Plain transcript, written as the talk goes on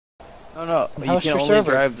No, no, you Host can your only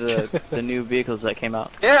server. drive the new vehicles that came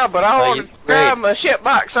out. Yeah, but I want to great. drive my shit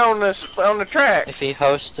box on the track. If he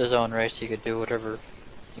hosts his own race, he could do whatever.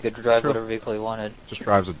 He could drive Sure. whatever vehicle he wanted. Just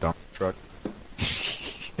drives a dump truck.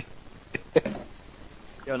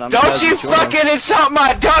 Yo, Namikaze, Don't you join us. fucking insult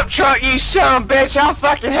my dump truck, you son of a bitch! I'll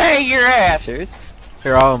fucking hang your ass! Serious?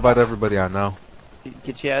 Here, I'll invite everybody I know.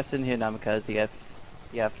 Get your ass in here, Namikaze.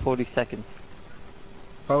 You have 40 seconds.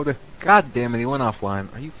 Oh, God damn it, he went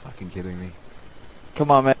offline. Are you fucking kidding me?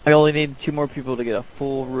 Come on, man. I only need 2 more people to get a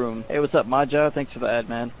full room. Hey, what's up, Maja? Thanks for the ad,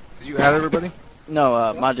 man. Did you add everybody?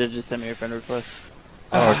 No, Maja just sent me a friend request.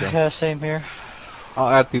 Oh, okay. Yeah, same here. I'll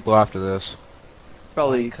add people after this.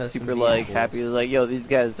 Probably custom super, like, vehicles. happy. Like, yo, these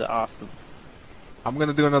guys are awesome. I'm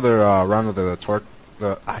gonna do another round of the torque.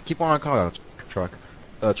 I keep on calling it a truck.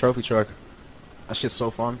 The trophy truck. That shit's so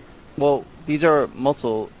fun. Well, these are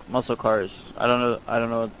muscle cars. I don't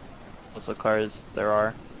know what muscle cars there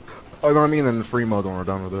are. Oh, no, I mean in the free mode when we're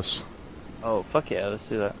done with this. Oh, fuck yeah, let's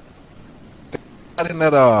do that. I in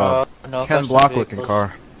that No Ken custom Block looking vehicles.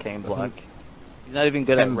 car. Kane Block. He's not even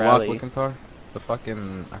good Ken at Block rally. looking car. The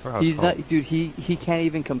fucking I forgot how it's He's called. not, dude. He can't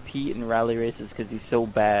even compete in rally races because he's so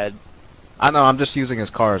bad. I know. I'm just using his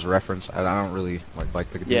car as reference. I don't really like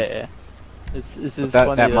the. Yeah, yeah. It's But just that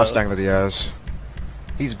funny though. Mustang that he has.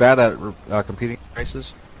 He's bad at competing in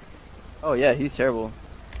races. Oh yeah, he's terrible.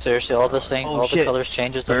 Seriously, all this thing, Oh, all shit. the colors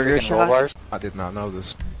changes to Burger freaking roll shot? bars. I did not know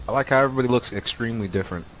this. I like how everybody looks extremely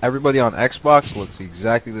different. Everybody on Xbox looks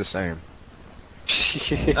exactly the same.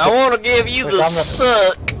 I want to give you Which the I'm the-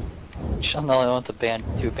 suck! I'm the only one with the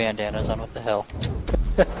 2 bandanas on. What the hell?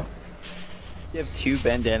 You have 2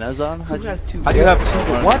 bandanas on? Who has 2? How do you have two?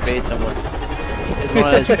 One on What? his face and one. It's one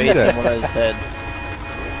on his face and one on his head.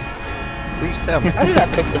 Please tell me. How did I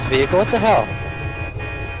pick this vehicle? What the hell?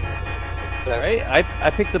 Right? I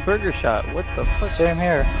picked the burger shot. What the fuck? Same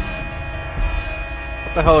here.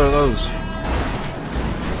 What the hell are those?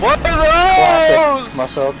 What are Classic those?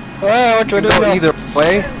 muscle. Oh, what do You we can do go now? either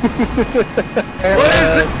way. What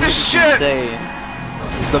is this shit? Say,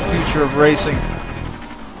 It's the future of racing.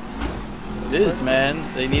 it is, man.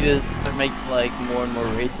 They need to make like more and more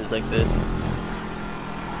races like this.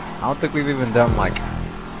 I don't think we've even done like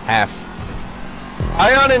half.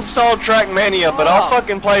 I uninstalled Trackmania, but I'll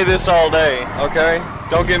fucking play this all day, okay?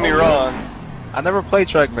 Don't get me wrong. I never played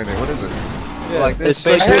Trackmania. What is it? Is it like It's this?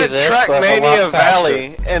 I basically had this, but a Trackmania lot faster.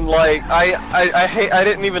 Valley, and like, I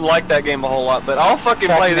didn't even like that game a whole lot, but I'll fucking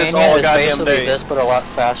play this Trackmania all is goddamn basically day. this, but a lot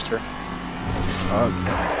faster.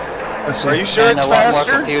 Are you sure And it's a lot more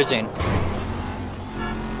faster? confusing.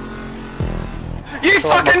 You a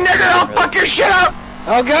lot fucking more nigger, I'll confusing, fuck your shit up!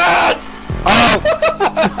 Oh God!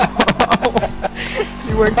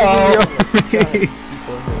 You were Oh. killing me.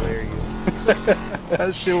 People are hilarious.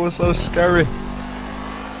 That shit was so scary.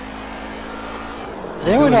 Does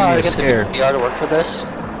anyone know how to Really get scared. the VR to work for this?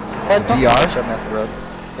 Ed, come VR? Show me off the road.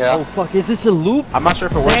 Yeah. Oh fuck! Is this a loop? I'm not sure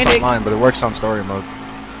if it works Sandy. online, but it works on story mode.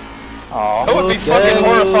 Aw. That would be Okay. fucking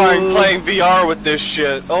horrifying playing VR with this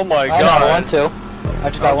shit. Oh my I got god. one too. I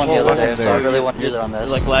just got one the other day, so I There. really want to use it on It's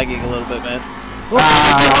this. like lagging a little bit, man.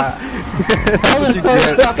 Ah, That was the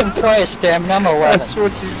first fucking twice, damn it, I'm 11. that's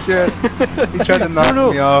what you get. He tried to knock No,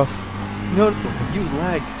 no. me off. No, you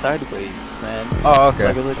lag sideways, man. Oh,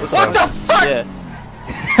 okay. Like, What the fuck? Yeah.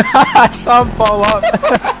 I saw him fall off.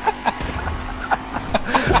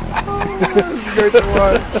 It's great to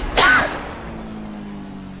watch.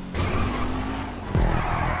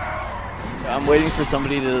 I'm waiting for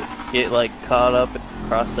somebody to get like caught up in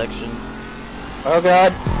cross section. Oh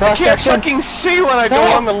God. I Cross can't section. fucking see when I go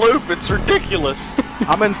on the loop, it's ridiculous.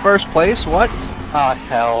 I'm in first place. What? Oh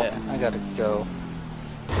hell. Yeah. I gotta go.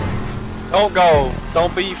 Don't go.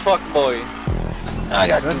 Don't be fuckboy. I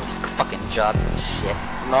gotta do fucking job and shit.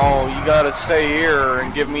 No, you gotta stay here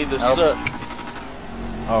and give me the Nope. suck.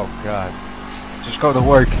 Oh God. Just go to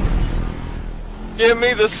work. Give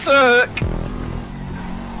me the suck.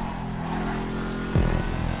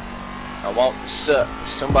 I want the suck.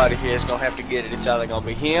 Somebody here is gonna have to get it. It's either gonna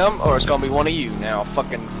be him or it's gonna be one of you. Now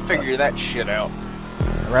fucking figure that shit out.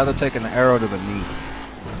 I'd rather take an arrow to the knee.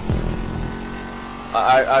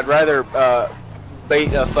 I'd rather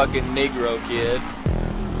bait a fucking Negro kid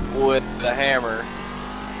with the hammer.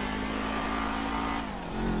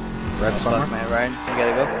 Red Oh, summer. fuck, man, Ryan, you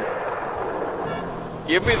gotta go.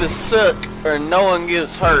 Give me the suck or no one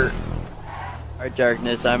gets hurt. Alright,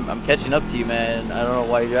 Darkness, I'm catching up to you, man. I don't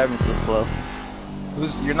know why you're driving so slow.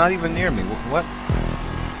 You're not even near me. What?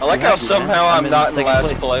 I like You how have to, man. somehow I'm I'm in not in second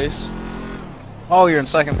last place. place. Oh, you're in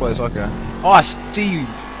second place. Okay. Oh, I see you.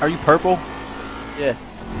 Are you purple? Yeah,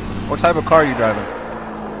 What type of car are you driving?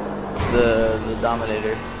 the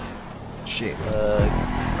Dominator. Shit.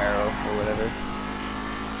 Camaro or whatever.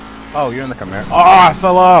 Oh, you're in the Camaro. Oh, I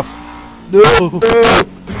fell off. No.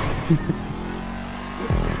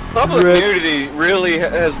 Public nudity really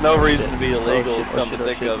has no reason to be illegal. Oh, shit, Come to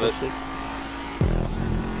think of it.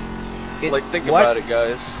 Like, think what? about it,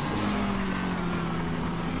 guys.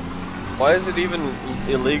 Why is it even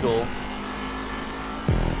illegal?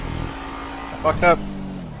 I fucked up.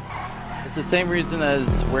 It's the same reason as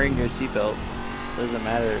wearing your seatbelt. Doesn't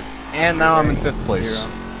matter. And now I'm in 5th place.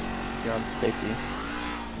 You're on safety.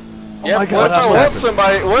 Yeah, my what God, if I what want happened?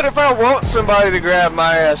 somebody? What if I want somebody to grab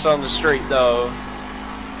my ass on the street, though?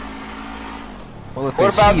 Well, if they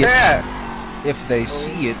What about see that? it, if they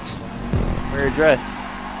see it, Wear a dress.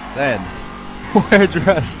 then wear a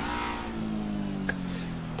dress.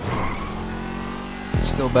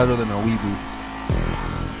 Still better than a weeboo.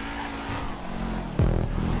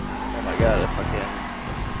 Oh my god, I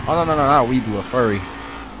fucking... Oh no, not a weeboo, a furry.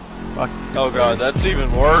 Fuck. Oh god, that's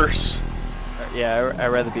even worse. Yeah, I'd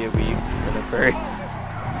rather be a weeb than a furry.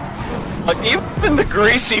 Like, even the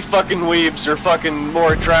greasy fucking weebs are fucking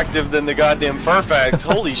more attractive than the goddamn fur fags.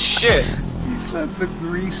 Holy shit. You said the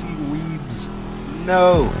greasy weebs.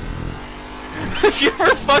 No. Have you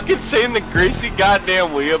ever fucking seen the greasy goddamn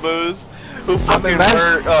weeaboos who fucking imagine-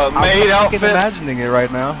 wear I'm maid fucking outfits? imagining it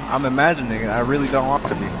right now. I'm imagining it. I really don't want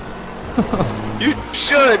to be. You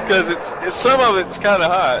should, cause it's some of it's kind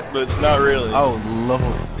of hot, but not really. Oh lord.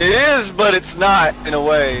 It is, but it's not in a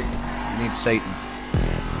way. You need Satan.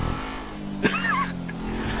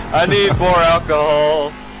 I need more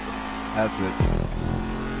alcohol. That's it.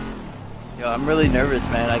 Yo, I'm really nervous,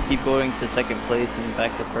 man. I keep going to second place and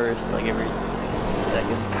back to first, like every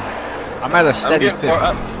second. I'm at a I'm steady getting, 5th.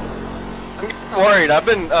 I'm getting worried. I've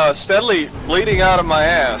been steadily bleeding out of my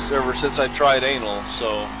ass ever since I tried anal,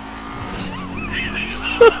 so...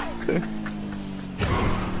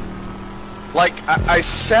 Like, I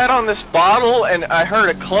sat on this bottle and I heard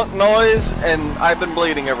a clunk noise and I've been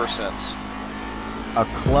bleeding ever since. A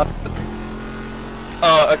club.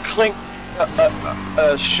 A clink,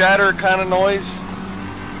 a shatter kind of noise.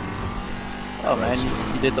 Oh man,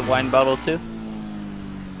 you did the wine bottle too?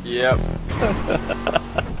 Yep.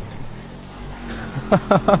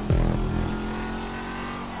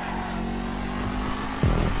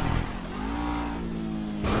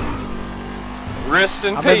 Rest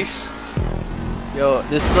in peace. Yo,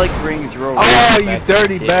 this like rings real. Oh, you back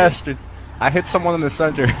dirty to- bastard! I hit someone in the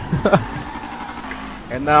center.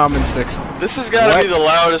 And now I'm in 6th. This has got to What? be the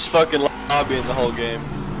loudest fucking lobby in the whole game,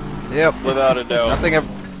 Yep. without a doubt.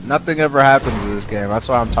 Nothing ever happens in this game. That's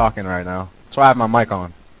why I'm talking right now. That's why I have my mic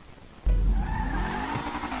on.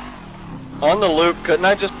 On the loop, couldn't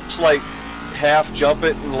I just like half jump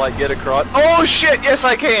it and like get across? Oh shit! Yes,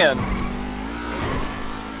 I can.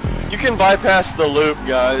 You can bypass the loop,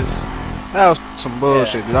 guys. That was some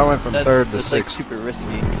bullshit, dude. I went from That's 3rd to that's, like 6th. super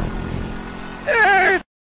risky.